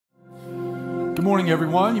Good morning,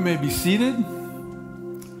 everyone. You may be seated.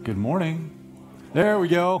 Good morning. There we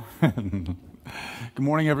go. Good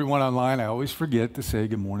morning, everyone online. I always forget to say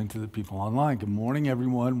good morning to the people online. Good morning,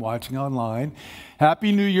 everyone watching online.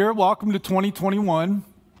 Happy New Year. Welcome to 2021.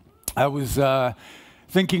 I was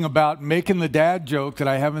thinking about making the dad joke that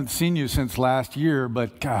I haven't seen you since last year,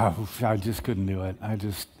 but God, I just couldn't do it. I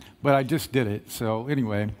just did it. So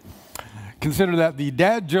anyway, consider that the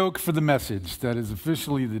dad joke for the message. That is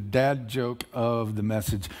officially the dad joke of the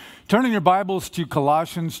message. Turn in your Bibles to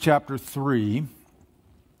Colossians chapter 3.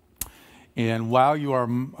 And while you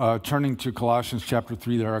are turning to Colossians chapter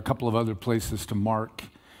 3, there are a couple of other places to mark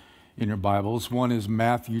in your Bibles. One is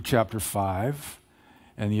Matthew chapter 5,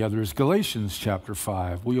 and the other is Galatians chapter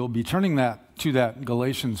 5. We will be turning to that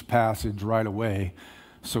Galatians passage right away,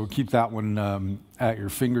 so keep that one at your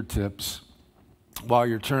fingertips. While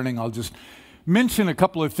you're turning, I'll just mention a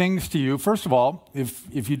couple of things to you. First of all,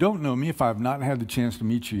 if you don't know me, if I have not had the chance to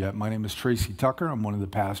meet you yet, my name is Tracy Tucker. I'm one of the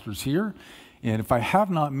pastors here. And if I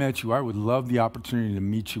have not met you, I would love the opportunity to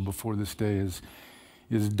meet you before this day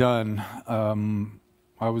is done.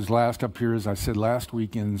 I was last up here, as I said, last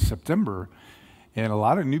week in September, and a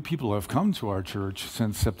lot of new people have come to our church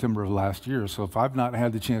since September of last year. So if I've not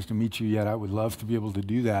had the chance to meet you yet, I would love to be able to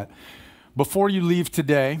do that. Before you leave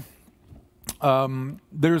today,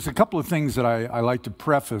 there's a couple of things that I like to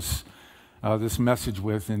preface this message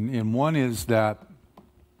with, and one is that,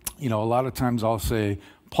 a lot of times I'll say,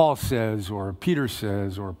 Paul says, or Peter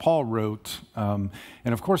says, or Paul wrote, and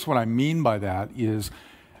of course what I mean by that is,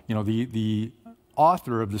 the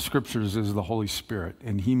author of the Scriptures is the Holy Spirit,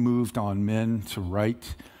 and he moved on men to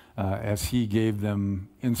write as he gave them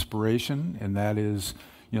inspiration, and that is,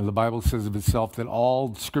 the Bible says of itself that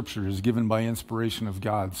all Scripture is given by inspiration of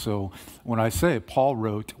God. So when I say Paul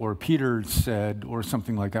wrote or Peter said or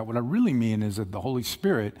something like that, what I really mean is that the Holy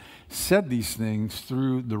Spirit said these things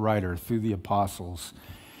through the writer, through the apostles.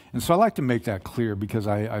 And so I like to make that clear because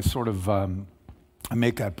I sort of I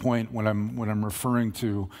make that point when I'm referring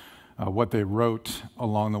to what they wrote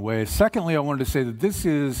along the way. Secondly, I wanted to say that this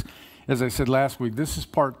is, as I said last week, this is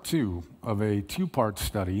part 2 of a 2-part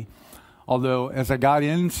study. Although, as I got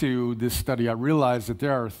into this study, I realized that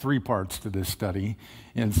there are 3 parts to this study.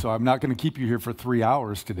 And so I'm not going to keep you here for 3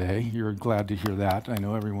 hours today. You're glad to hear that. I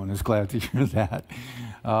know everyone is glad to hear that.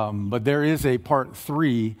 But there is a part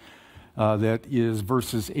 3 that is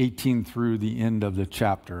verses 18 through the end of the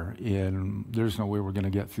chapter. And there's no way we're going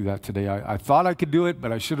to get through that today. I thought I could do it,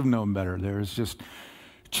 but I should have known better. There's just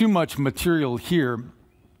too much material here.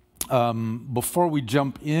 Before we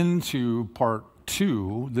jump into part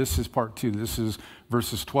 2, this is part 2. This is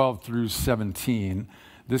verses 12 through 17.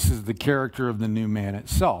 This is the character of the new man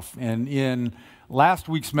itself. And in last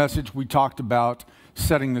week's message, we talked about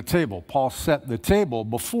setting the table. Paul set the table.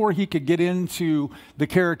 Before he could get into the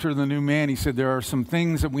character of the new man, he said there are some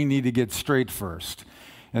things that we need to get straight first.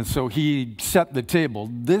 And so he set the table.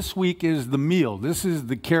 This week is the meal. This is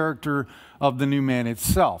the character of the new man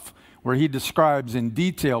itself, where he describes in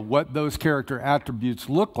detail what those character attributes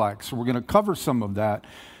look like. So we're going to cover some of that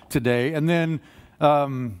today. And then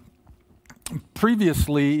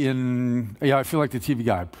previously I feel like the TV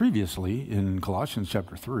guy, previously in Colossians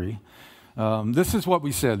chapter 3, this is what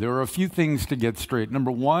we said. There are a few things to get straight. Number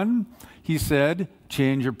 1, he said,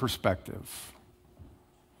 change your perspective.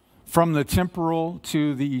 From the temporal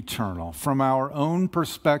to the eternal, from our own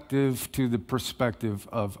perspective to the perspective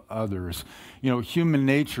of others. Human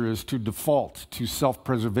nature is to default to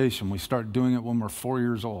self-preservation. We start doing it when we're 4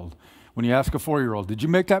 years old. When you ask a 4-year-old, did you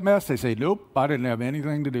make that mess? They say, nope, I didn't have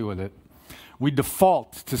anything to do with it. We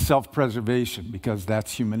default to self-preservation because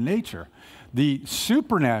that's human nature. The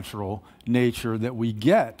supernatural nature that we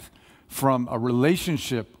get from a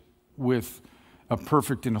relationship with a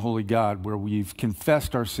perfect and holy God, where we've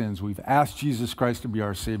confessed our sins, we've asked Jesus Christ to be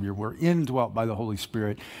our Savior, we're indwelt by the Holy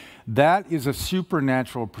Spirit. That is a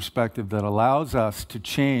supernatural perspective that allows us to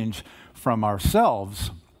change from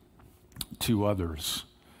ourselves to others.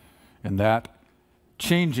 And that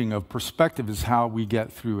changing of perspective is how we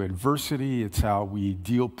get through adversity. It's how we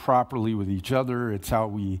deal properly with each other. It's how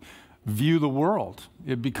we view the world.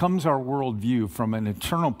 It becomes our worldview from an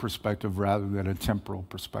eternal perspective rather than a temporal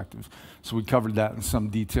perspective. So we covered that in some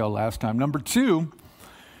detail last time. Number 2,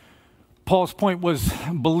 Paul's point was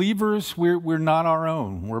believers, we're not our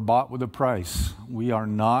own. We're bought with a price. We are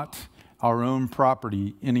not our own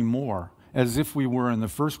property anymore, as if we were in the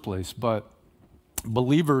first place. But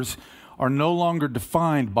believers are no longer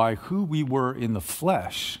defined by who we were in the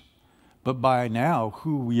flesh, but by now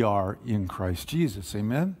who we are in Christ Jesus.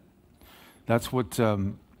 Amen? That's what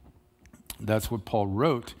Paul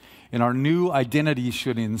wrote. And our new identity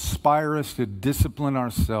should inspire us to discipline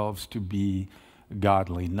ourselves to be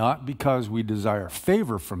godly, not because we desire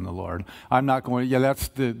favor from the Lord. I'm not going, that's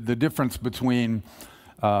the difference between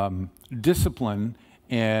discipline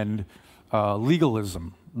and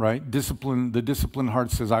legalism, right? The disciplined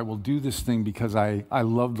heart says, I will do this thing because I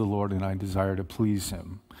love the Lord and I desire to please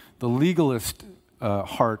him. The legalist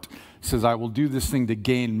heart says, I will do this thing to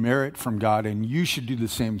gain merit from God, and you should do the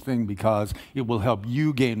same thing because it will help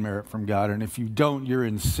you gain merit from God, and if you don't, you're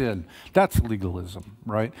in sin. That's legalism,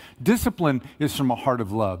 right? Discipline is from a heart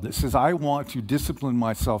of love that says, I want to discipline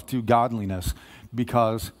myself to godliness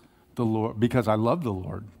because I love the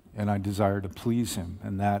Lord and I desire to please him,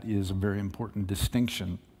 and that is a very important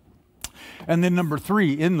distinction. And then number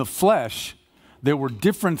 3, in the flesh, there were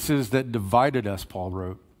differences that divided us, Paul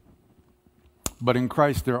wrote. But in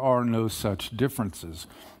Christ, there are no such differences.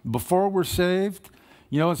 Before we're saved,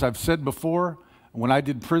 as I've said before, when I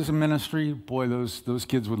did prison ministry, boy, those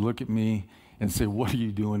kids would look at me and say, what are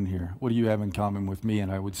you doing here? What do you have in common with me?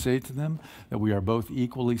 And I would say to them that we are both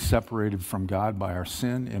equally separated from God by our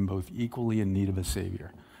sin and both equally in need of a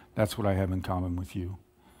Savior. That's what I have in common with you.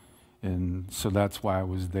 And so that's why I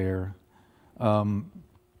was there. But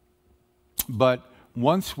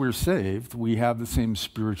once we're saved, we have the same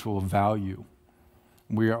spiritual value.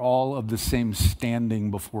 We are all of the same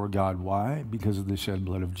standing before God. Why? Because of the shed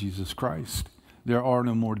blood of Jesus Christ. There are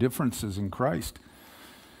no more differences in Christ.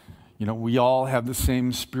 We all have the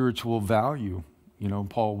same spiritual value.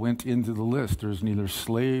 Paul went into the list. There's neither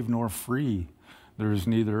slave nor free. There's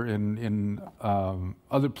neither, in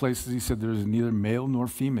other places he said there's neither male nor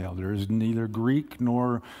female. There is neither Greek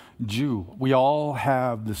nor Jew. We all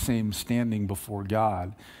have the same standing before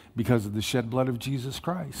God because of the shed blood of Jesus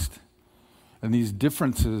Christ. And these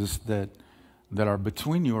differences that are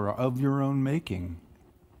between you are of your own making.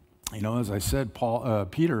 As I said,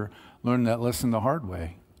 Peter learned that lesson the hard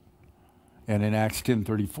way. And in Acts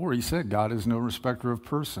 10:34, he said, God is no respecter of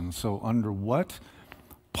persons. So under what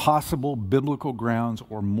possible biblical grounds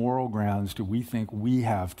or moral grounds do we think we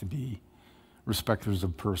have to be respecters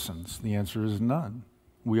of persons? The answer is none.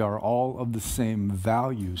 We are all of the same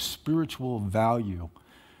value, spiritual value,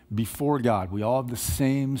 before God. We all have the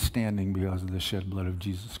same standing because of the shed blood of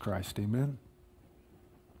Jesus Christ. Amen?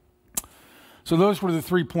 So those were the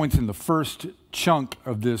 3 points in the first chunk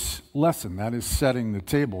of this lesson. That is setting the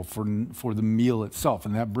table for the meal itself.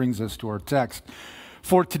 And that brings us to our text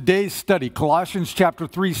for today's study. Colossians chapter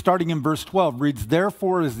 3, starting in verse 12, reads,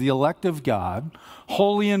 Therefore, as the elect of God,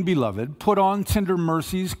 holy and beloved, put on tender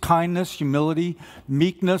mercies, kindness, humility,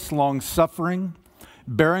 meekness, long-suffering,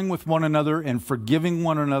 bearing with one another and forgiving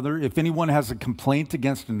one another if anyone has a complaint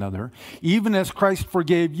against another. Even as Christ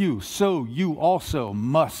forgave you, so you also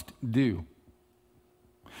must do.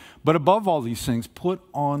 But above all these things, put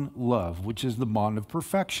on love, which is the bond of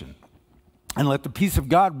perfection. And let the peace of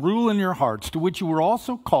God rule in your hearts, to which you were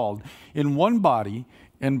also called in one body,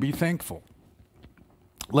 and be thankful.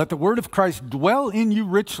 Let the word of Christ dwell in you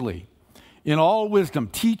richly, in all wisdom,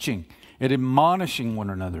 teaching and admonishing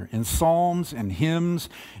one another in psalms and hymns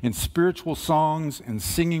and spiritual songs and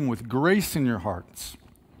singing with grace in your hearts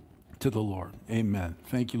to the Lord. Amen.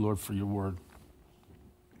 Thank you, Lord, for your word.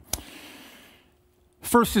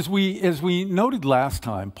 First, as we noted last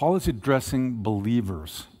time, Paul is addressing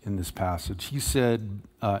believers in this passage. He said,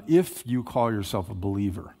 if you call yourself a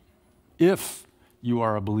believer, if you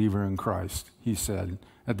are a believer in Christ, he said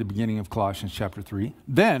at the beginning of Colossians chapter 3,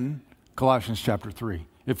 then Colossians chapter 3.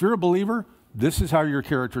 If you're a believer, this is how your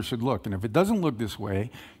character should look. And if it doesn't look this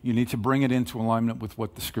way, you need to bring it into alignment with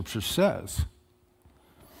what the scripture says.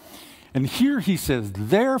 And here he says,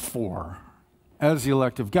 therefore, as the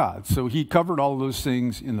elect of God. So he covered all those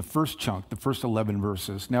things in the first chunk, the first 11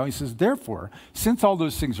 verses. Now he says, therefore, since all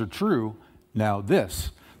those things are true, now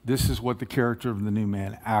this is what the character of the new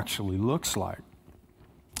man actually looks like.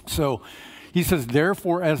 So he says,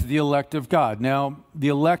 therefore, as the elect of God. Now, the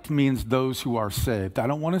elect means those who are saved. I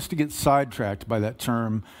don't want us to get sidetracked by that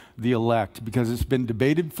term, the elect, because it's been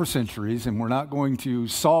debated for centuries, and we're not going to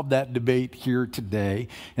solve that debate here today,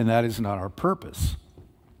 and that is not our purpose.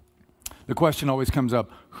 The question always comes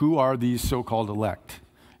up, who are these so-called elect?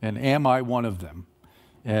 And am I one of them?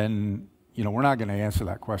 And, we're not going to answer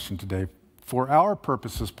that question today. For our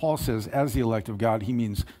purposes, Paul says, as the elect of God, he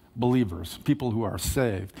means believers, people who are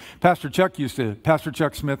saved. Pastor Chuck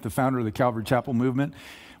Smith, the founder of the Calvary Chapel movement,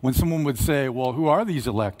 when someone would say, well, who are these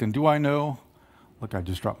elect? And do I know? Look, I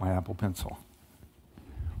just dropped my Apple Pencil.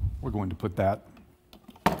 We're going to put that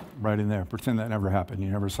right in there. Pretend that never happened. You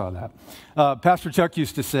never saw that. Pastor Chuck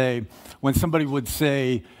used to say, when somebody would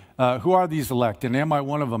say, who are these elect? And am I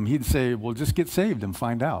one of them? He'd say, well, just get saved and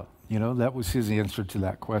find out. You know, that was his answer to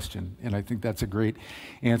that question. And I think that's a great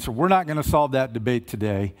answer. We're not going to solve that debate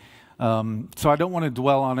today. So I don't want to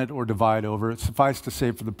dwell on it or divide over it. Suffice to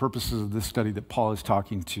say, for the purposes of this study, that Paul is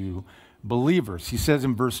talking to believers. He says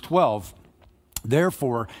in verse 12,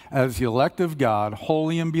 therefore, as the elect of God,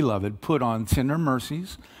 holy and beloved, put on tender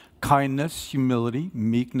mercies, kindness, humility,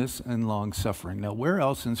 meekness, and long-suffering. Now, where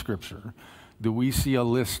else in Scripture do we see a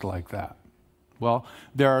list like that? Well,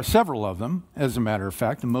 there are several of them, as a matter of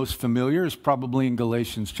fact. The most familiar is probably in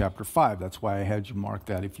Galatians chapter 5. That's why I had you mark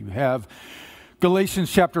that. If you have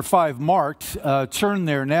Galatians chapter 5 marked, turn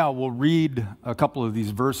there now. We'll read a couple of these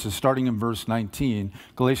verses, starting in verse 19.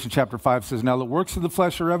 Galatians chapter 5 says, now the works of the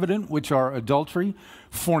flesh are evident, which are adultery,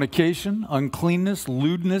 fornication, uncleanness,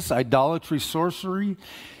 lewdness, idolatry, sorcery,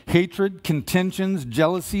 hatred, contentions,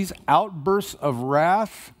 jealousies, outbursts of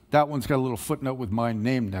wrath. That one's got a little footnote with my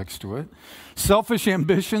name next to it. Selfish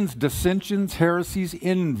ambitions, dissensions, heresies,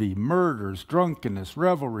 envy, murders, drunkenness,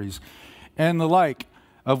 revelries, and the like,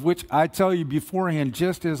 of which I tell you beforehand,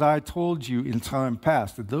 just as I told you in time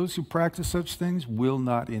past, that those who practice such things will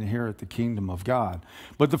not inherit the kingdom of God.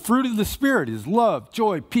 But the fruit of the Spirit is love,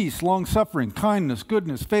 joy, peace, long-suffering, kindness,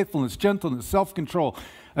 goodness, faithfulness, gentleness, self-control.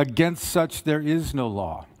 Against such there is no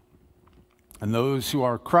law. And those who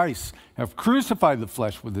are Christ have crucified the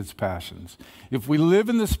flesh with its passions. If we live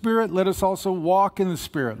in the Spirit, let us also walk in the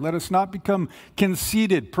Spirit. Let us not become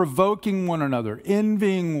conceited, provoking one another,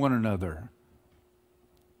 envying one another.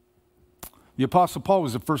 The Apostle Paul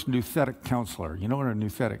was the first nouthetic counselor. You know what a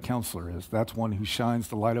nouthetic counselor is? That's one who shines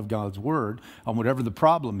the light of God's word on whatever the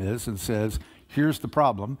problem is and says, here's the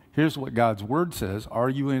problem. Here's what God's word says. Are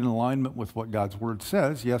you in alignment with what God's word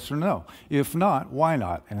says? Yes or no? If not, why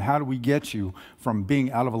not? And how do we get you from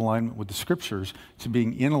being out of alignment with the scriptures to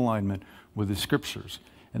being in alignment with the scriptures?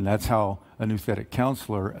 And that's how a nouthetic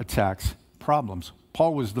counselor attacks problems.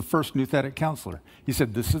 Paul was the first nouthetic counselor. He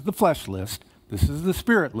said, this is the flesh list. This is the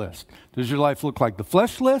spirit list. Does your life look like the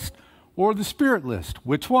flesh list or the spirit list?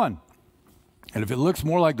 Which one? And if it looks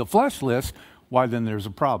more like the flesh list, why then there's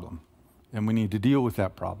a problem. And we need to deal with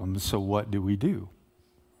that problem. So what do we do?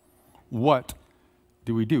 What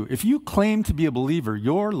do we do? If you claim to be a believer,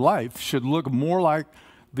 your life should look more like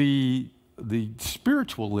the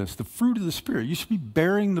spiritual list, the fruit of the Spirit. You should be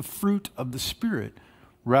bearing the fruit of the Spirit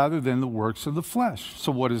rather than the works of the flesh.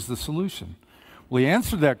 So what is the solution? Well, he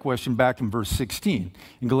answered that question back in verse 16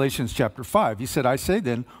 in Galatians chapter 5. He said, I say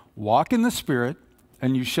then, walk in the Spirit,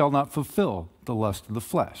 and you shall not fulfill the lust of the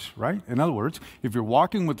flesh, right? In other words, if you're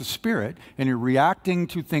walking with the Spirit and you're reacting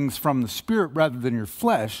to things from the Spirit rather than your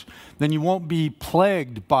flesh, then you won't be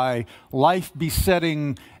plagued by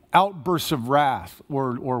life-besetting outbursts of wrath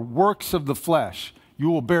or works of the flesh. You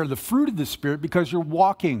will bear the fruit of the Spirit because you're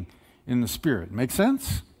walking in the Spirit. Make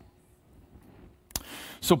sense?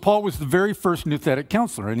 So Paul was the very first nouthetic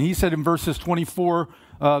counselor, and he said in verses 24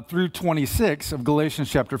 through 26 of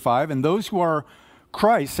Galatians chapter 5, and those who are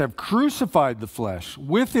Christ have crucified the flesh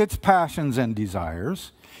with its passions and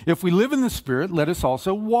desires. If we live in the Spirit, let us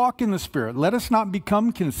also walk in the Spirit. Let us not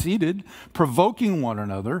become conceited, provoking one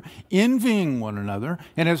another, envying one another.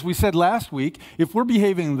 And as we said last week, if we're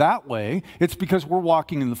behaving that way, it's because we're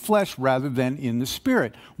walking in the flesh rather than in the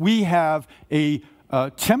Spirit. We have a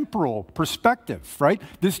temporal perspective, right?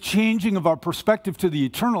 This changing of our perspective to the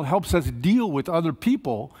eternal helps us deal with other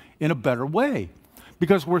people in a better way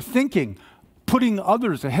because we're thinking, putting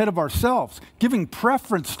others ahead of ourselves, giving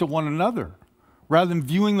preference to one another rather than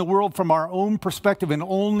viewing the world from our own perspective and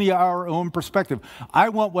only our own perspective. I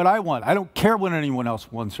want what I want. I don't care what anyone else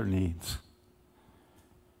wants or needs.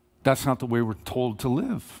 That's not the way we're told to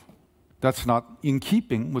live. That's not in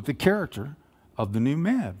keeping with the character of the new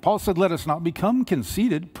man. Paul said, let us not become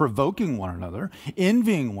conceited, provoking one another,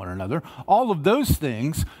 envying one another. All of those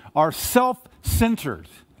things are self-centered,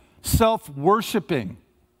 self-worshiping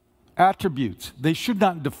attributes. They should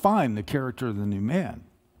not define the character of the new man.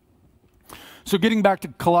 So getting back to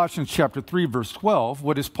Colossians chapter 3, verse 12,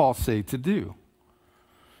 what does Paul say to do?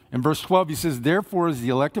 In verse 12, he says, therefore, as the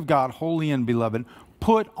elect of God, holy and beloved,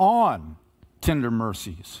 put on tender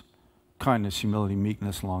mercies, kindness, humility,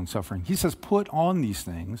 meekness, long-suffering. He says, put on these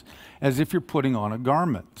things as if you're putting on a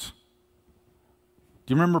garment.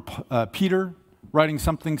 Do you remember Peter writing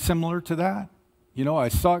something similar to that? You know, I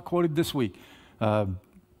saw it quoted this week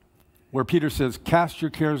where Peter says, cast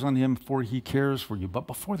your cares on him for he cares for you. But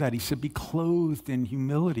before that, he said, be clothed in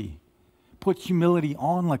humility. Put humility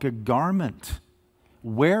on like a garment.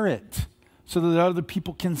 Wear it so that other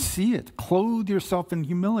people can see it. Clothe yourself in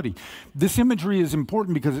humility. This imagery is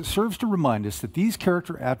important because it serves to remind us that these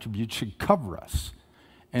character attributes should cover us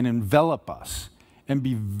and envelop us and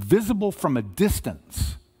be visible from a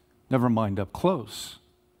distance never mind up close.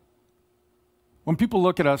 When people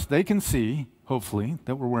look at us, they can see, hopefully,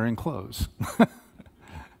 that we're wearing clothes.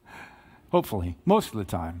 Hopefully, most of the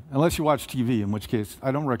time, unless you watch TV, in which case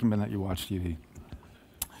I don't recommend that you watch TV.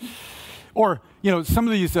 Or, some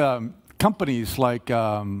of these companies like,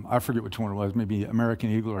 I forget which one it was, maybe American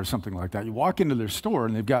Eagle or something like that. You walk into their store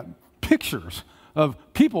and they've got pictures of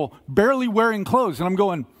people barely wearing clothes. And I'm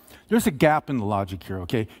going, there's a gap in the logic here,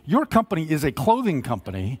 okay? Your company is a clothing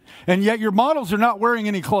company, and yet your models are not wearing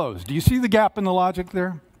any clothes. Do you see the gap in the logic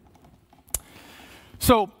there?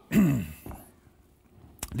 So,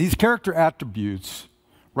 these character attributes,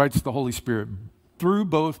 writes the Holy Spirit, through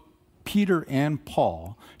both Peter and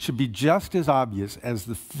Paul, should be just as obvious as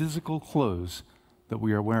the physical clothes that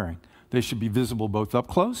we are wearing. They should be visible both up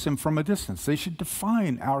close and from a distance. They should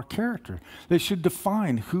define our character. They should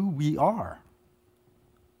define who we are.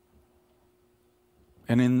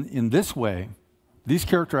 And in this way, these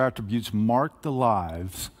character attributes mark the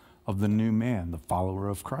lives of the new man, the follower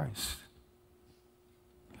of Christ.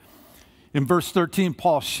 In verse 13,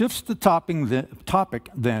 Paul shifts the topic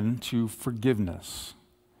then to forgiveness.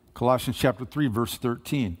 Colossians chapter 3, verse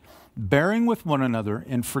 13. Bearing with one another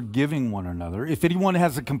and forgiving one another. If anyone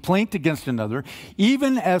has a complaint against another,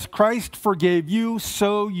 even as Christ forgave you,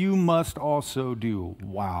 so you must also do.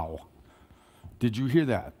 Wow. Did you hear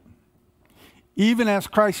that? Even as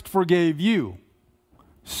Christ forgave you,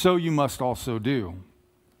 so you must also do.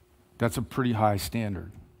 That's a pretty high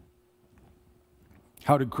standard.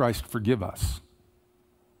 How did Christ forgive us?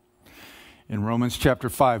 In Romans chapter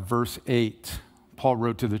 5, verse 8, Paul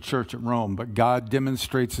wrote to the church at Rome, but God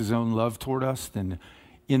demonstrates his own love toward us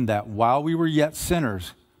in that while we were yet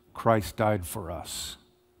sinners, Christ died for us.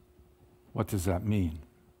 What does that mean?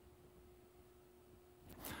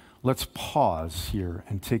 Let's pause here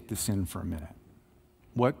and take this in for a minute.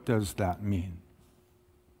 What does that mean?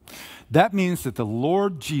 That means that the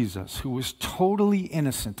Lord Jesus, who was totally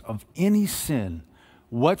innocent of any sin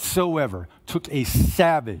whatsoever, took a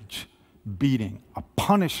savage beating, a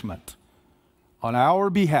punishment on our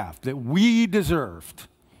behalf that we deserved.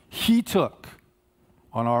 He took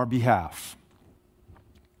on our behalf.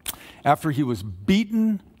 After he was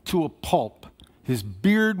beaten to a pulp, his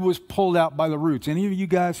beard was pulled out by the roots. Any of you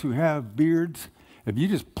guys who have beards, if you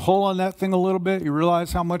just pull on that thing a little bit, you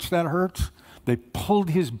realize how much that hurts? They pulled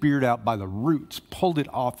his beard out by the roots, pulled it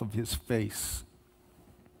off of his face.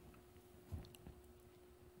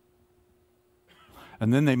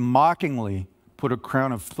 And then they mockingly put a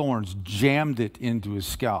crown of thorns, jammed it into his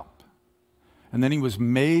scalp. And then he was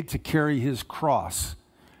made to carry his cross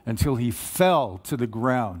until he fell to the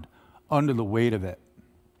ground under the weight of it.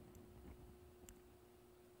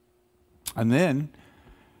 And then,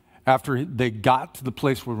 after they got to the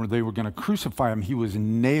place where they were going to crucify him, he was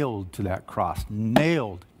nailed to that cross.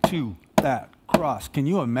 Nailed to that cross. Can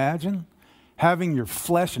you imagine having your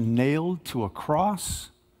flesh nailed to a cross?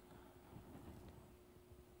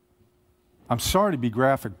 I'm sorry to be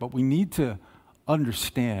graphic, but we need to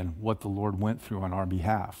understand what the Lord went through on our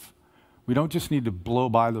behalf. We don't just need to blow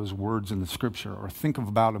by those words in the scripture or think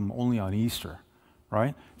about them only on Easter,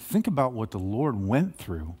 right? Think about what the Lord went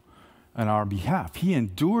through on our behalf. He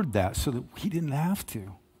endured that so that we didn't have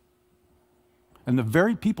to. And the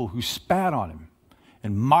very people who spat on him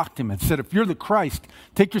and mocked him and said, if you're the Christ,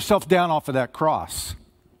 take yourself down off of that cross.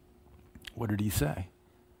 What did he say?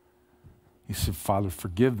 He said, Father,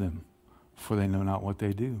 forgive them, for they know not what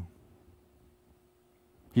they do.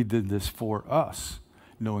 He did this for us,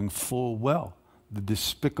 knowing full well the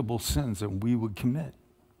despicable sins that we would commit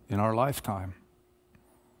in our lifetime.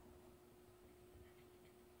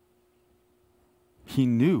 He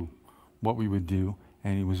knew what we would do,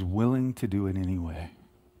 and he was willing to do it anyway.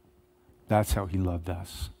 That's how he loved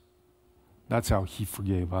us. That's how he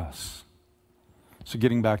forgave us. So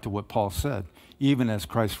getting back to what Paul said, even as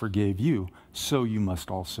Christ forgave you, so you must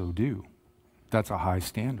also do. That's a high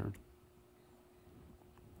standard.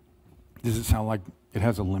 Does it sound like it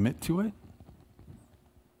has a limit to it?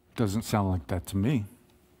 Doesn't sound like that to me.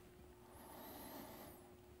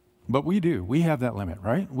 But we do. We have that limit,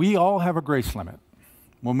 right? We all have a grace limit.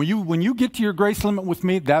 When you get to your grace limit with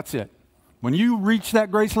me, that's it. When you reach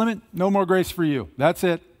that grace limit, no more grace for you. That's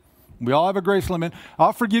it. We all have a grace limit.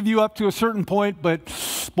 I'll forgive you up to a certain point, but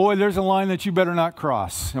boy, there's a line that you better not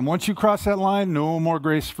cross. And once you cross that line, no more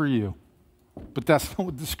grace for you. But that's not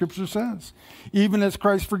what the scripture says. Even as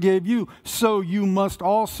Christ forgave you, so you must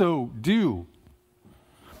also do.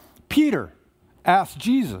 Peter asked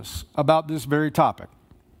Jesus about this very topic.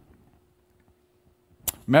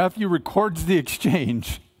 Matthew records the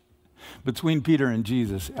exchange, between Peter and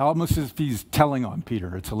Jesus, almost as if he's telling on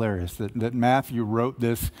Peter. It's hilarious that Matthew wrote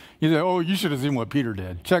this. He said, oh, you should have seen what Peter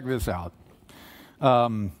did. Check this out.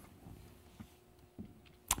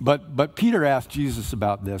 But Peter asked Jesus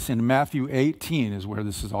about this. In Matthew 18 is where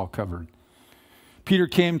this is all covered. Peter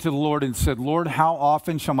came to the Lord and said, Lord, how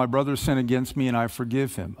often shall my brother sin against me and I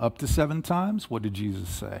forgive him? Up to 7 times? What did Jesus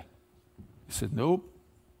say? He said, nope.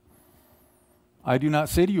 I do not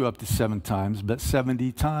say to you up to 7 times, but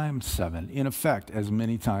 70 times 7. In effect, as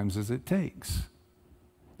many times as it takes.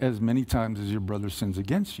 As many times as your brother sins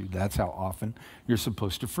against you. That's how often you're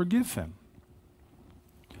supposed to forgive him.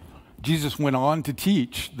 Jesus went on to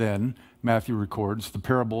teach, then, Matthew records, the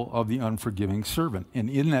parable of the unforgiving servant. And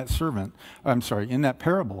in that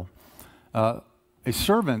parable, a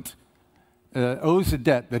servant owes a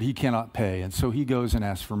debt that he cannot pay, and so he goes and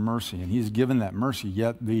asks for mercy, and he's given that mercy,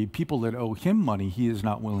 yet the people that owe him money, he is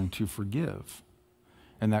not willing to forgive.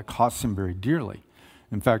 And that costs him very dearly.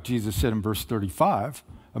 In fact, Jesus said in verse 35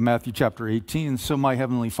 of Matthew chapter 18, so my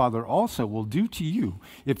heavenly Father also will do to you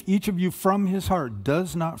if each of you from his heart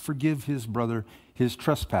does not forgive his brother his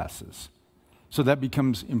trespasses. So that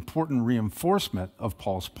becomes important reinforcement of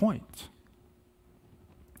Paul's point.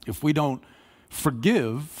 If we don't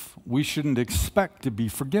forgive, we shouldn't expect to be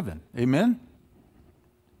forgiven. Amen?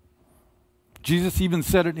 Jesus even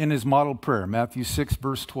said it in his model prayer, Matthew 6,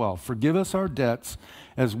 verse 12. Forgive us our debts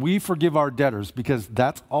as we forgive our debtors, because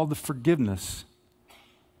that's all the forgiveness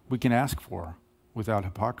we can ask for without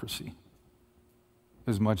hypocrisy,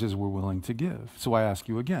 as much as we're willing to give. So I ask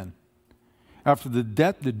you again, after the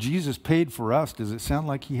debt that Jesus paid for us, does it sound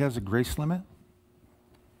like he has a grace limit?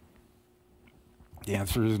 The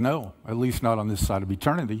answer is no, at least not on this side of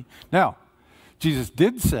eternity. Now, Jesus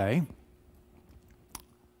did say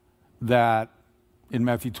that in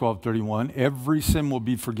Matthew 12:31, every sin will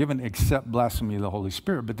be forgiven except blasphemy of the Holy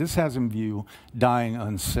Spirit. But this has in view dying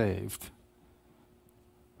unsaved.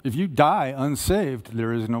 If you die unsaved,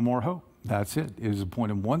 there is no more hope. That's it. It is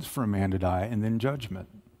appointed once for a man to die and then judgment.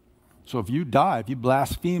 So if you die, if you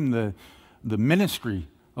blaspheme the ministry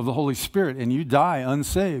of the Holy Spirit and you die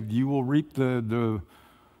unsaved, you will reap the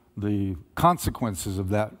consequences of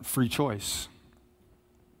that free choice.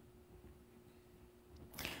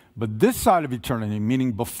 But this side of eternity,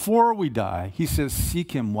 meaning before we die, he says,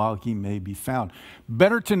 seek him while he may be found.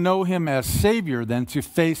 Better to know him as Savior than to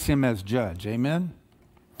face him as judge. Amen?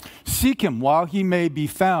 Seek him while he may be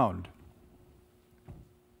found.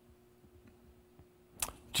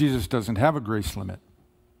 Jesus doesn't have a grace limit.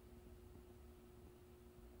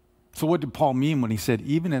 So what did Paul mean when he said,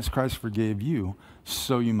 even as Christ forgave you,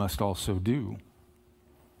 so you must also do?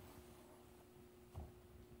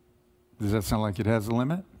 Does that sound like it has a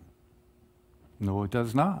limit? No, it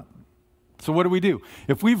does not. So what do?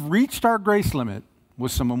 If we've reached our grace limit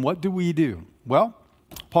with someone, what do we do? Well,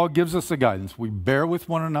 Paul gives us the guidance. We bear with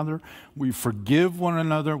one another. We forgive one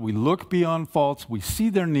another. We look beyond faults. We see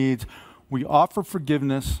their needs. We offer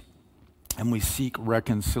forgiveness, and we seek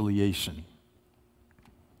reconciliation.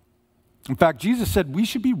 In fact, Jesus said we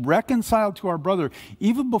should be reconciled to our brother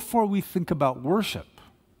even before we think about worship.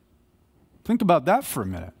 Think about that for a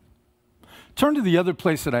minute. Turn to the other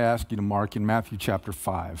place that I asked you to mark in Matthew chapter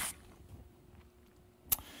 5.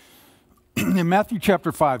 In Matthew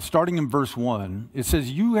chapter 5, starting in verse 1, it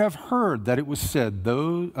says, you have heard that it was said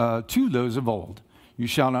to those of old, you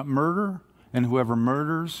shall not murder, and whoever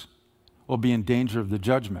murders will be in danger of the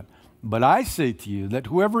judgment. But I say to you that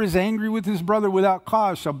whoever is angry with his brother without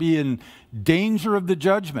cause shall be in danger of the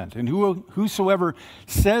judgment. And whosoever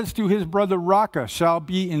says to his brother, Raca, shall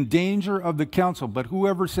be in danger of the council. But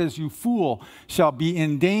whoever says, you fool, shall be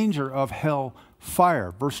in danger of hell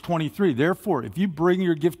fire. Verse 23, therefore, if you bring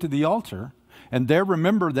your gift to the altar, and there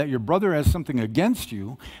remember that your brother has something against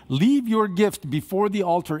you, leave your gift before the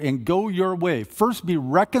altar and go your way. First be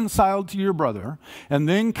reconciled to your brother, and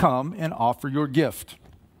then come and offer your gift.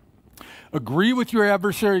 Agree with your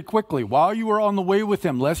adversary quickly while you are on the way with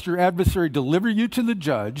him, lest your adversary deliver you to the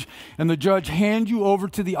judge, and the judge hand you over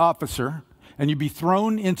to the officer, and you be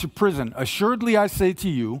thrown into prison. Assuredly, I say to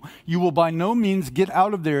you, you will by no means get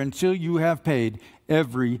out of there until you have paid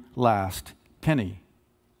every last penny.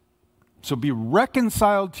 So be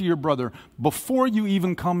reconciled to your brother before you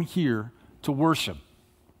even come here to worship.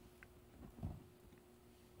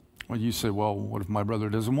 Well, you say, well, what if my brother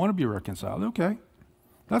doesn't want to be reconciled? Okay,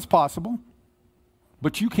 that's possible.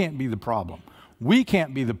 But you can't be the problem. We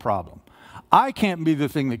can't be the problem. I can't be the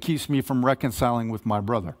thing that keeps me from reconciling with my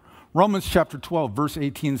brother. Romans chapter 12, verse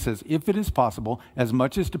 18 says, if it is possible, as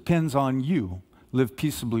much as depends on you, live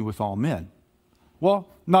peaceably with all men. Well,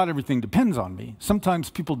 not everything depends on me. Sometimes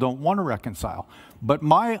people don't want to reconcile. But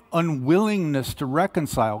my unwillingness to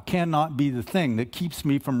reconcile cannot be the thing that keeps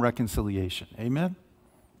me from reconciliation. Amen?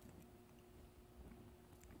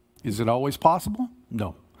 Is it always possible?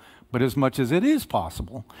 No. But as much as it is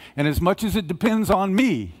possible, and as much as it depends on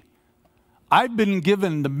me, I've been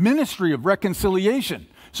given the ministry of reconciliation.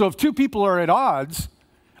 So if two people are at odds,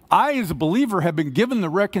 I, as a believer, have been given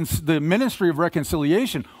the ministry of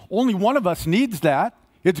reconciliation. Only one of us needs that.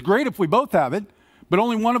 It's great if we both have it, but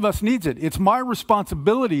only one of us needs it. It's my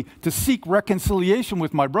responsibility to seek reconciliation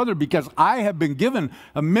with my brother because I have been given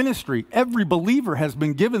a ministry. Every believer has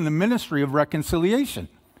been given the ministry of reconciliation.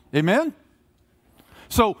 Amen?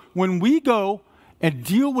 So when we go and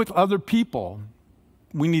deal with other people,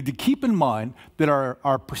 we need to keep in mind that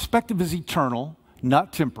our perspective is eternal,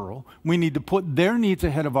 not temporal. We need to put their needs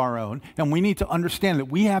ahead of our own, and we need to understand that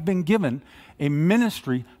we have been given a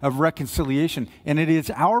ministry of reconciliation, and it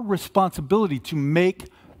is our responsibility to make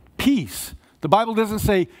peace. The Bible doesn't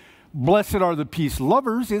say, blessed are the peace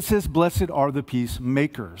lovers. It says, blessed are the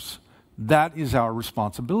peacemakers. That is our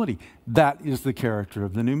responsibility. That is the character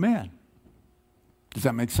of the new man. Does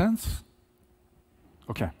that make sense?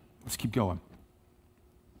 Okay, let's keep going.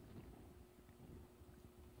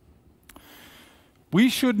 We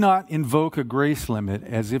should not invoke a grace limit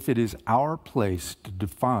as if it is our place to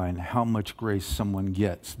define how much grace someone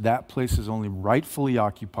gets. That place is only rightfully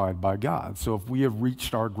occupied by God. So if we have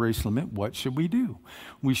reached our grace limit, what should we do?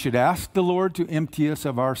 We should ask the Lord to empty us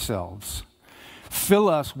of ourselves, fill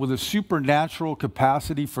us with a supernatural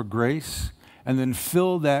capacity for grace, and then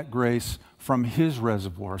fill that grace from His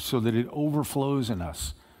reservoir so that it overflows in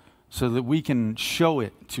us, so that we can show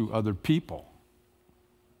it to other people.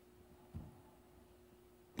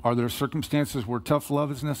 Are there circumstances where tough love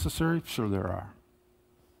is necessary? Sure there are.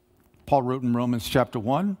 Paul wrote in Romans chapter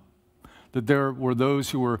 1 that there were those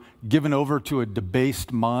who were given over to a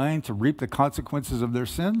debased mind to reap the consequences of their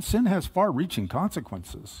sin. Sin has far-reaching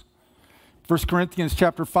consequences. 1 Corinthians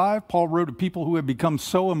chapter 5, Paul wrote of people who had become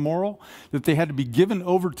so immoral that they had to be given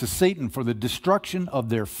over to Satan for the destruction of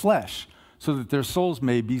their flesh so that their souls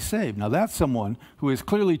may be saved. Now that's someone who has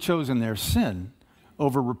clearly chosen their sin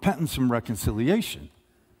over repentance and reconciliation.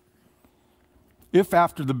 If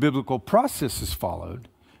after the biblical process is followed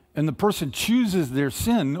and the person chooses their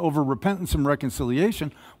sin over repentance and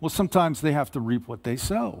reconciliation, well, sometimes they have to reap what they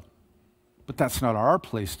sow. But that's not our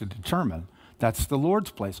place to determine. That's the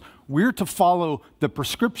Lord's place. We're to follow the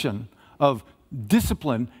prescription of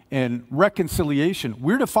discipline and reconciliation.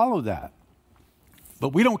 We're to follow that. But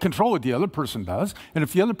we don't control what the other person does. And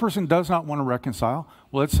if the other person does not want to reconcile,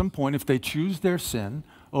 well, at some point, if they choose their sin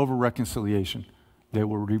over reconciliation, they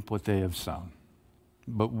will reap what they have sown.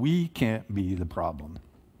 But we can't be the problem.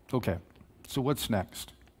 Okay, so what's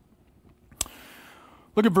next?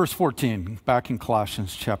 Look at verse 14, back in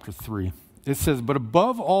Colossians chapter 3. It says, but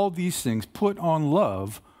above all these things, put on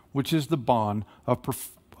love, which is the bond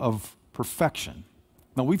of perfection.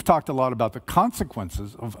 Now, we've talked a lot about the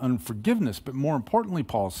consequences of unforgiveness, but more importantly,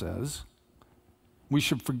 Paul says, we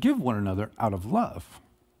should forgive one another out of love.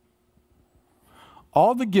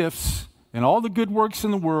 All the gifts and all the good works in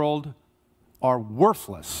the world are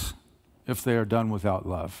worthless if they are done without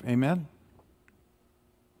love. Amen?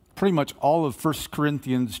 Pretty much all of 1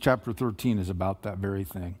 Corinthians chapter 13 is about that very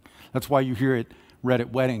thing. That's why you hear it read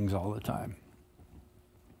at weddings all the time.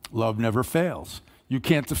 Love never fails. You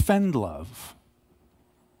can't defend love.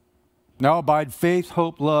 Now abide faith,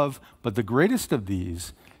 hope, love, but the greatest of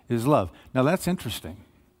these is love. Now that's interesting.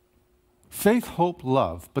 Faith, hope,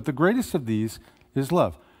 love, but the greatest of these is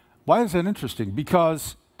love. Why is that interesting?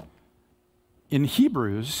 Because in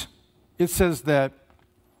Hebrews, it says that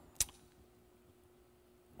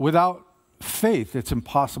without faith, it's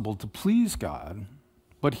impossible to please God.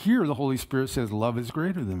 But here, the Holy Spirit says love is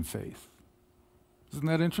greater than faith. Isn't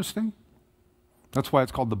that interesting? That's why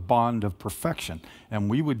it's called the bond of perfection. And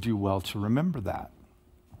we would do well to remember that.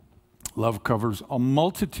 Love covers a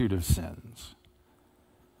multitude of sins.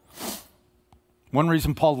 One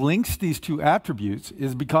reason Paul links these two attributes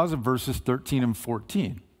is because of verses 13 and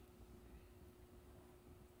 14.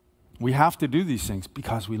 We have to do these things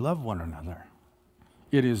because we love one another.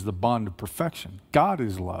 It is the bond of perfection. God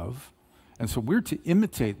is love, and so we're to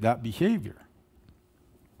imitate that behavior.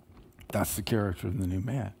 That's the character of the new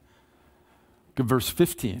man. Look at verse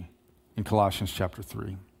 15 in Colossians chapter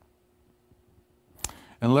 3.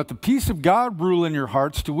 And let the peace of God rule in your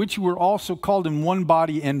hearts, to which you were also called in one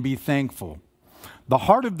body, and be thankful. The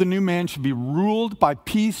heart of the new man should be ruled by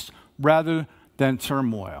peace rather than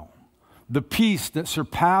turmoil. The peace that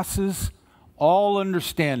surpasses all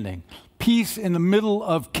understanding. Peace in the middle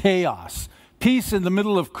of chaos. peace in the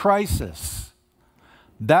middle of crisis.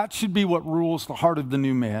 That should be what rules the heart of the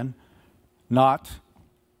new man, not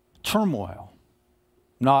turmoil,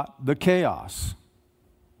 not the chaos.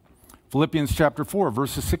 Philippians chapter 4,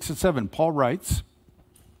 verses 6 and 7, Paul writes,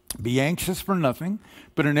 "Be anxious for nothing,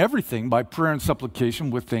 but in everything, by prayer and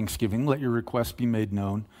supplication with thanksgiving, let your requests be made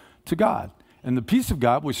known to God. And the peace of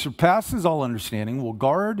God, which surpasses all understanding, will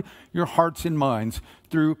guard your hearts and minds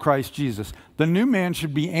through Christ Jesus." The new man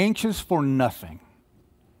should be anxious for nothing.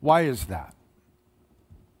 Why is that?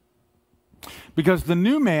 Because the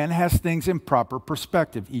new man has things in proper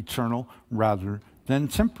perspective, eternal rather than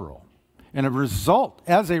temporal. And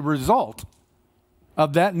as a result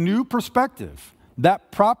of that new perspective,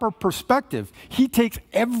 that proper perspective, he takes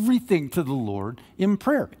everything to the Lord in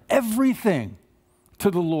prayer. Everything to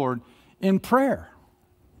the Lord in prayer.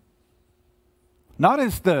 Not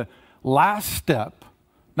as the last step,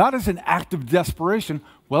 not as an act of desperation.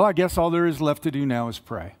 Well, I guess all there is left to do now is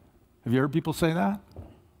pray. Have you heard people say that?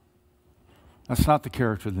 That's not the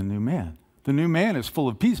character of the new man. The new man is full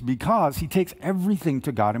of peace because he takes everything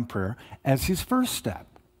to God in prayer as his first step,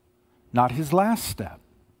 not his last step.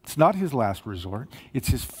 It's not his last resort. It's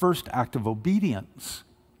his first act of obedience.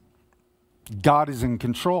 God is in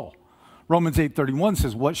control. Romans 8:31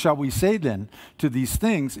 says, "What shall we say then to these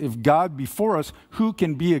things? If God be for us, who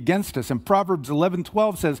can be against us?" And Proverbs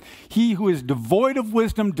 11:12 says, "He who is devoid of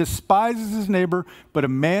wisdom despises his neighbor, but a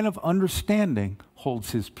man of understanding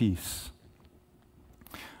holds his peace."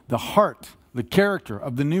 The heart, the character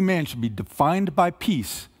of the new man should be defined by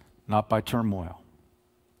peace, not by turmoil.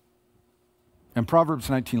 And Proverbs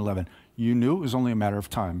 19:11, you knew it was only a matter of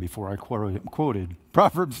time before I quoted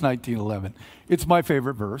Proverbs 19:11. It's my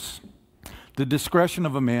favorite verse. "The discretion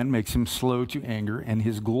of a man makes him slow to anger, and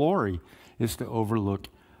his glory is to overlook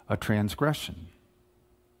a transgression."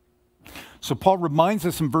 So Paul reminds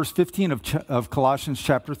us in verse 15 of Colossians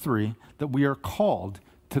chapter 3 that we are called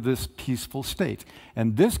to this peaceful state.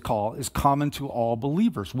 And this call is common to all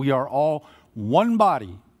believers. We are all one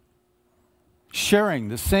body, sharing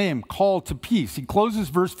the same call to peace. He closes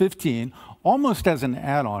verse 15 almost as an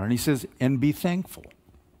add-on, and he says, "And be thankful."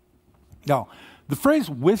 Now, the phrase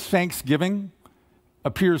 "with thanksgiving"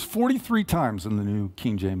 appears 43 times in the New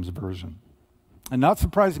King James Version. And not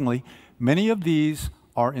surprisingly, many of these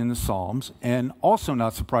are in the Psalms, and also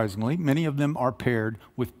not surprisingly, many of them are paired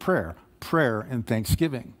with prayer and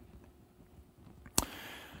thanksgiving.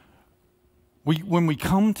 When we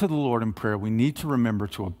come to the Lord in prayer, we need to remember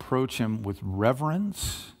to approach him with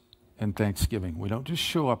reverence and thanksgiving. We don't just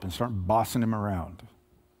show up and start bossing him around.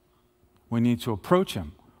 We need to approach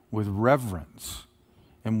him with reverence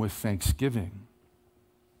and with thanksgiving.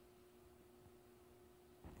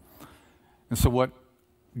 And so what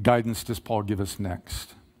guidance does Paul give us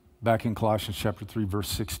next? Back in Colossians chapter 3, verse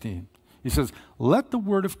 16. He says, "Let the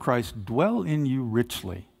word of Christ dwell in you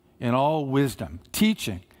richly, in all wisdom,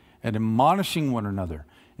 teaching and admonishing one another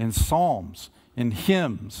in psalms, in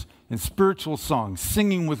hymns, in spiritual songs,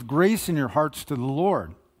 singing with grace in your hearts to the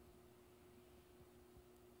Lord."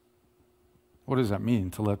 What does that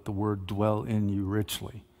mean, to let the word dwell in you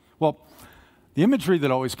richly? Well, the imagery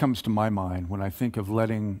that always comes to my mind when I think of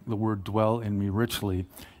letting the word dwell in me richly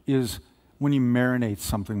is when you marinate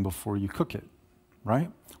something before you cook it,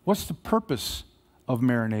 right? What's the purpose of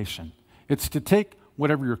marination? It's to take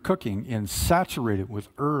whatever you're cooking and saturate it with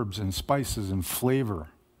herbs and spices and flavor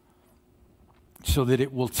so that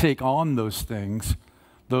it will take on those things,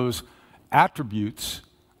 those attributes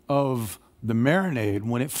of the marinade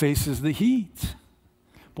when it faces the heat.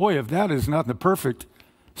 Boy, if that is not the perfect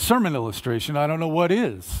sermon illustration, I don't know what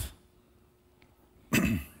is.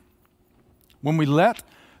 When we let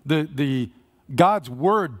the God's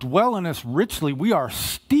word dwell in us richly, we are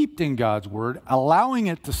steeped in God's word, allowing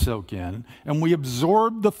it to soak in, and we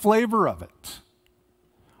absorb the flavor of it.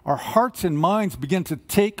 Our hearts and minds begin to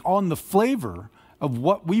take on the flavor of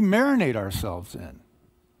what we marinate ourselves in.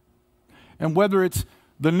 And whether it's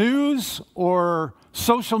the news or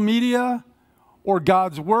social media or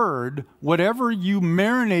God's word, whatever you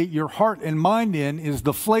marinate your heart and mind in is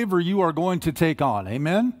the flavor you are going to take on.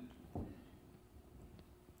 Amen?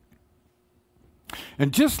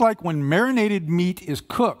 And just like when marinated meat is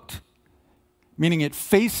cooked, meaning it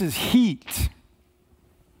faces heat,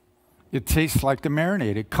 it tastes like the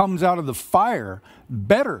marinade. It comes out of the fire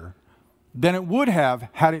better than it would have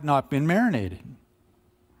had it not been marinated.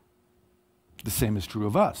 The same is true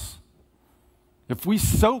of us. If we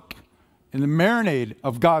soak in the marinade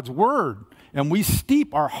of God's word and we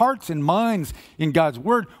steep our hearts and minds in God's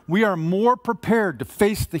word, we are more prepared to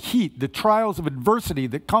face the heat, the trials of adversity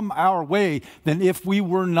that come our way than if we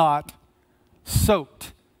were not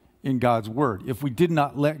soaked in God's word, if we did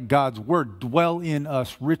not let God's word dwell in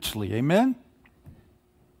us richly. Amen?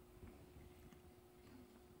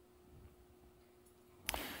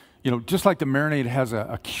 You know, just like the marinade has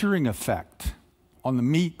a curing effect on the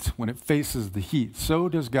meat when it faces the heat, so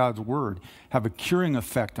does God's word have a curing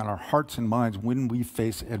effect on our hearts and minds when we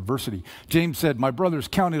face adversity. James said, "My brothers,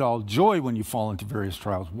 count it all joy when you fall into various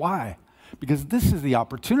trials." Why? Because this is the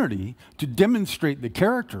opportunity to demonstrate the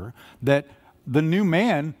character that the new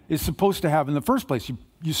man is supposed to have in the first place.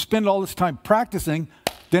 You spend all this time practicing,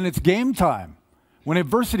 then it's game time. When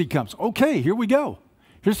adversity comes, okay, here we go.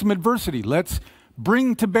 Here's some adversity. Let's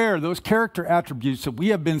bring to bear those character attributes that we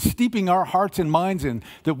have been steeping our hearts and minds in,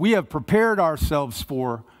 that we have prepared ourselves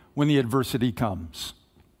for when the adversity comes.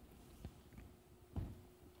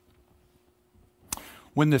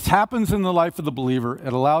 When this happens in the life of the believer,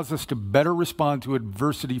 it allows us to better respond to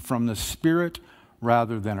adversity from the Spirit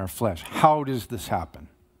rather than our flesh. How does this happen?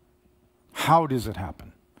 How does it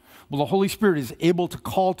happen? Well, the Holy Spirit is able to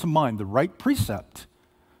call to mind the right precept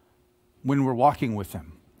when we're walking with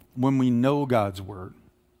Him, when we know God's word.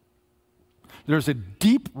 There's a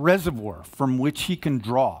deep reservoir from which He can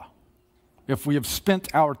draw if we have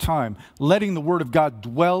spent our time letting the word of God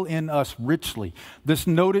dwell in us richly. This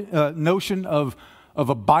notion of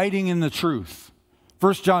abiding in the truth.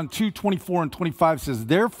 1 John 2:24 and 25 says,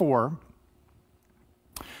 "Therefore,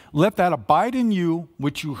 let that abide in you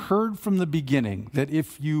which you heard from the beginning, that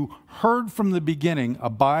if you heard from the beginning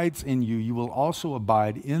abides in you, you will also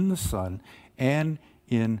abide in the Son and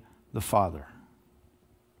in the Father."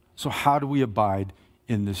 So how do we abide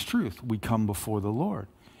in this truth? We come before the Lord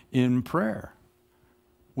in prayer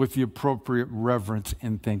with the appropriate reverence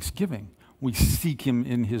and thanksgiving. We seek Him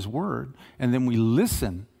in His word, and then we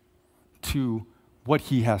listen to what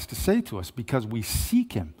He has to say to us because we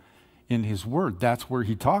seek Him in His word. That's where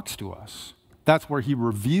He talks to us. That's where He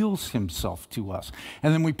reveals Himself to us.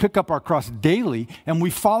 And then we pick up our cross daily and we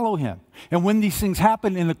follow Him. And when these things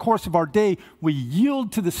happen in the course of our day, we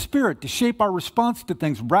yield to the Spirit to shape our response to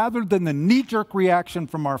things rather than the knee-jerk reaction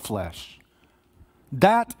from our flesh.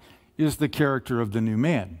 That is the character of the new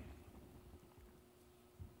man.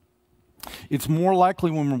 It's more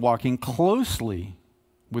likely when we're walking closely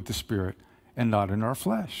with the Spirit and not in our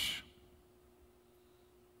flesh.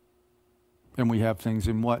 And we have things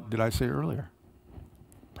in what did I say earlier?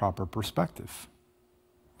 Proper perspective.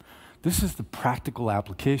 This is the practical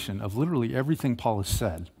application of literally everything Paul has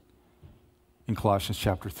said in Colossians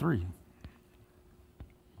chapter 3.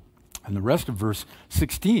 And the rest of verse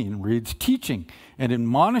 16 reads, "Teaching and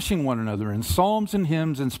admonishing one another in psalms and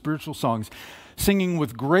hymns and spiritual songs, singing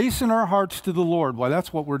with grace in our hearts to the Lord." Why,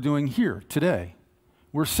 that's what we're doing here today.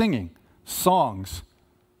 We're singing songs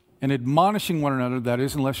and admonishing one another. That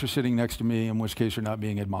is, unless you're sitting next to me, in which case you're not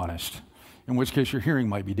being admonished, in which case your hearing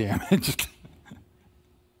might be damaged.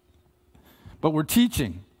 But we're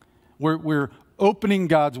teaching. We're opening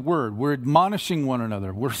God's word. We're admonishing one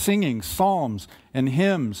another. We're singing psalms and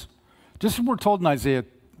hymns. Just as we're told in Isaiah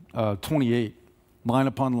 28, line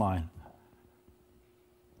upon line.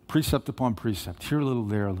 Precept upon precept, here a little,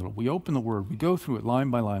 there a little. We open the word, we go through it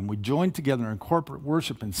line by line. We join together in corporate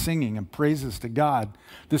worship and singing and praises to God.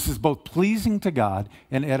 This is both pleasing to God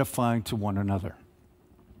and edifying to one another.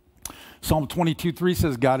 Psalm 22:3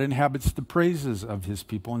 says God inhabits the praises of His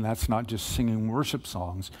people, and that's not just singing worship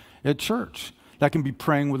songs at church. That can be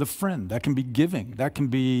praying with a friend. That can be giving. That can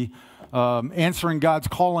be answering God's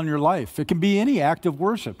call on your life. It can be any act of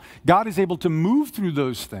worship. God is able to move through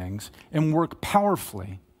those things and work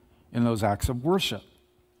powerfully in those acts of worship.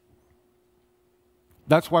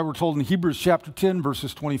 That's why we're told in Hebrews chapter 10,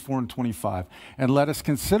 verses 24 and 25, "And let us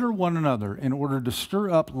consider one another in order to stir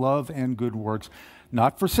up love and good works,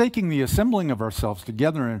 not forsaking the assembling of ourselves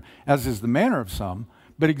together, as is the manner of some,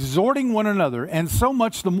 but exhorting one another, and so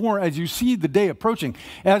much the more as you see the day approaching."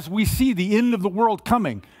 As we see the end of the world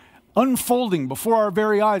coming, unfolding before our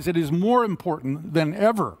very eyes, it is more important than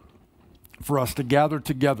ever for us to gather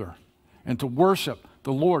together and to worship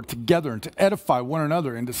the Lord together and to edify one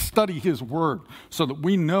another and to study His word so that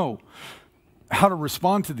we know how to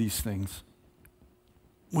respond to these things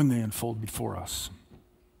when they unfold before us.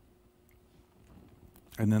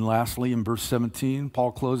 And then lastly, in verse 17,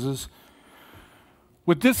 Paul closes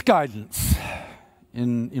with this guidance.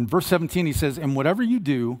 In verse 17, he says, "And whatever you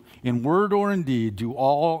do, in word or in deed, do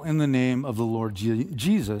all in the name of the Lord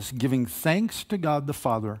Jesus, giving thanks to God the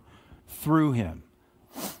Father through Him."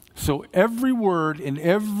 So every word and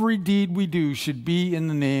every deed we do should be in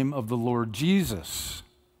the name of the Lord Jesus.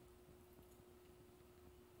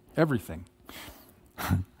 Everything.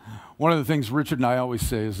 One of the things Richard and I always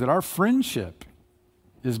say is that our friendship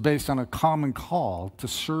is based on a common call to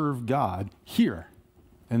serve God here,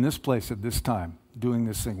 in this place at this time, doing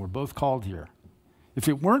this thing. We're both called here. If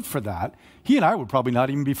it weren't for that, he and I would probably not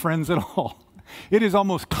even be friends at all. It is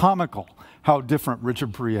almost comical how different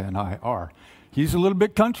Richard Perea and I are. He's a little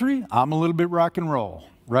bit country, I'm a little bit rock and roll,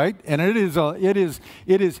 right? And it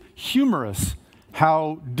is humorous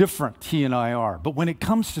how different he and I are. But when it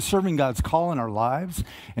comes to serving God's call in our lives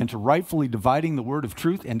and to rightfully dividing the word of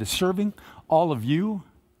truth and to serving all of you,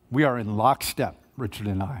 we are in lockstep, Richard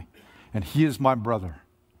and I. And he is my brother.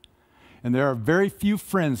 And there are very few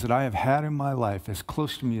friends that I have had in my life as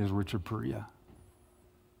close to me as Richard Perea.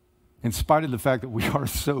 In spite of the fact that we are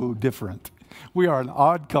so different. We are an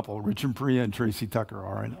odd couple. Richard Perea and Tracy Tucker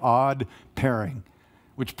are an odd pairing,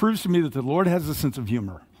 which proves to me that the Lord has a sense of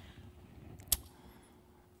humor.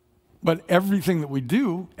 But everything that we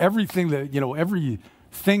do, everything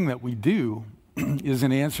that we do is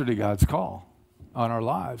an answer to God's call on our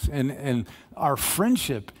lives. And our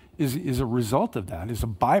friendship is a result of that, is a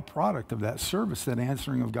byproduct of that service, that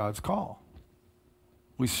answering of God's call.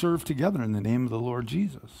 We serve together in the name of the Lord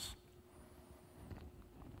Jesus.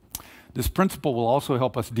 This principle will also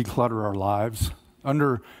help us declutter our lives.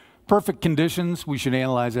 Under perfect conditions, we should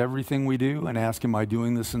analyze everything we do and ask, am I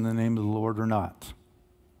doing this in the name of the Lord or not?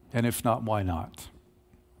 And if not, why not?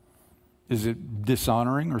 Is it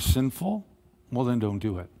dishonoring or sinful? Well, then don't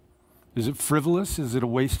do it. Is it frivolous? Is it a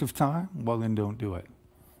waste of time? Well, then don't do it.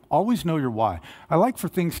 Always know your why. I like for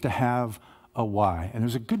things to have a why. And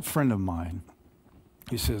there's a good friend of mine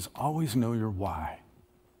who says, always know your why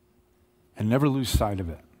and never lose sight of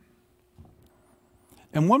it.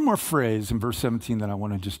 And one more phrase in verse 17 that I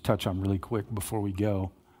want to just touch on really quick before we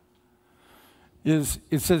go is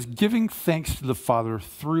it says, giving thanks to the Father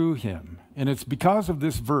through him. And it's because of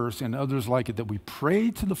this verse and others like it that we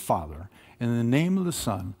pray to the Father in the name of the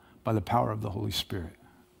Son by the power of the Holy Spirit.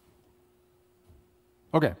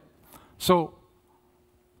 Okay, so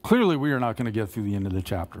clearly we are not going to get through the end of the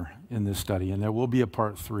chapter in this study, and there will be a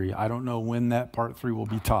part 3. I don't know when that part 3 will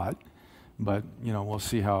be taught, but we'll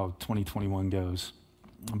see how 2021 goes.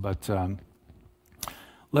 But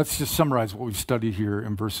let's just summarize what we've studied here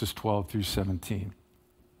in verses 12 through 17.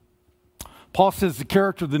 Paul says the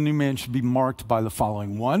character of the new man should be marked by the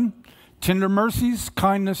following. 1, tender mercies,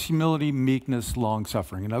 kindness, humility, meekness,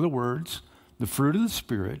 long-suffering. In other words, the fruit of the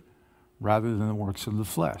Spirit rather than the works of the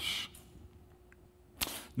flesh.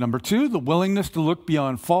 Number 2, the willingness to look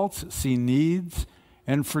beyond faults, see needs,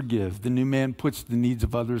 and forgive. The new man puts the needs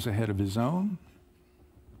of others ahead of his own.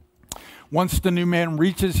 Once the new man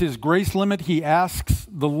reaches his grace limit, he asks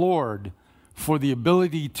the Lord for the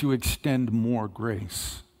ability to extend more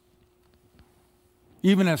grace.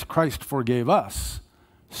 Even as Christ forgave us,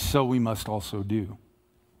 so we must also do.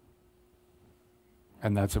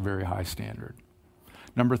 And that's a very high standard.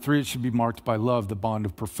 Number 3, it should be marked by love, the bond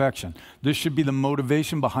of perfection. This should be the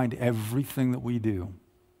motivation behind everything that we do.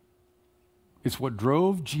 It's what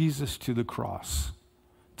drove Jesus to the cross,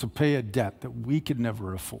 to pay a debt that we could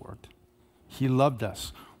never afford. He loved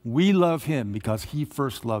us. We love him because he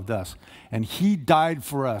first loved us. And he died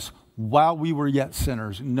for us while we were yet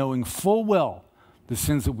sinners, knowing full well the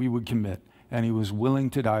sins that we would commit. And he was willing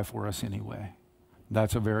to die for us anyway.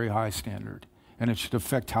 That's a very high standard. And it should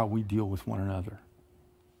affect how we deal with one another.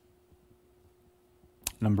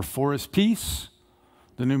 Number 4 is peace.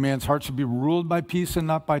 The new man's heart should be ruled by peace and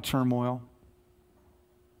not by turmoil.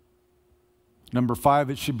 Number 5,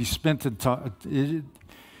 it should be spent in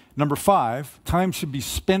Number 5, time should be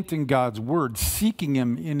spent in God's word, seeking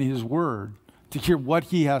him in his word to hear what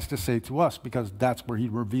he has to say to us, because that's where he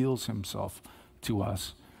reveals himself to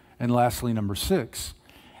us. And lastly, number 6,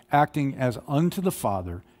 acting as unto the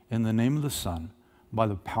Father in the name of the Son by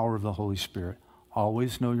the power of the Holy Spirit.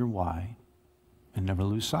 Always know your why and never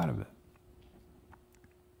lose sight of it.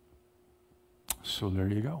 So there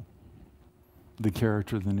you go. The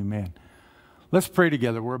character of the new man. Let's pray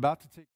together. We're about to take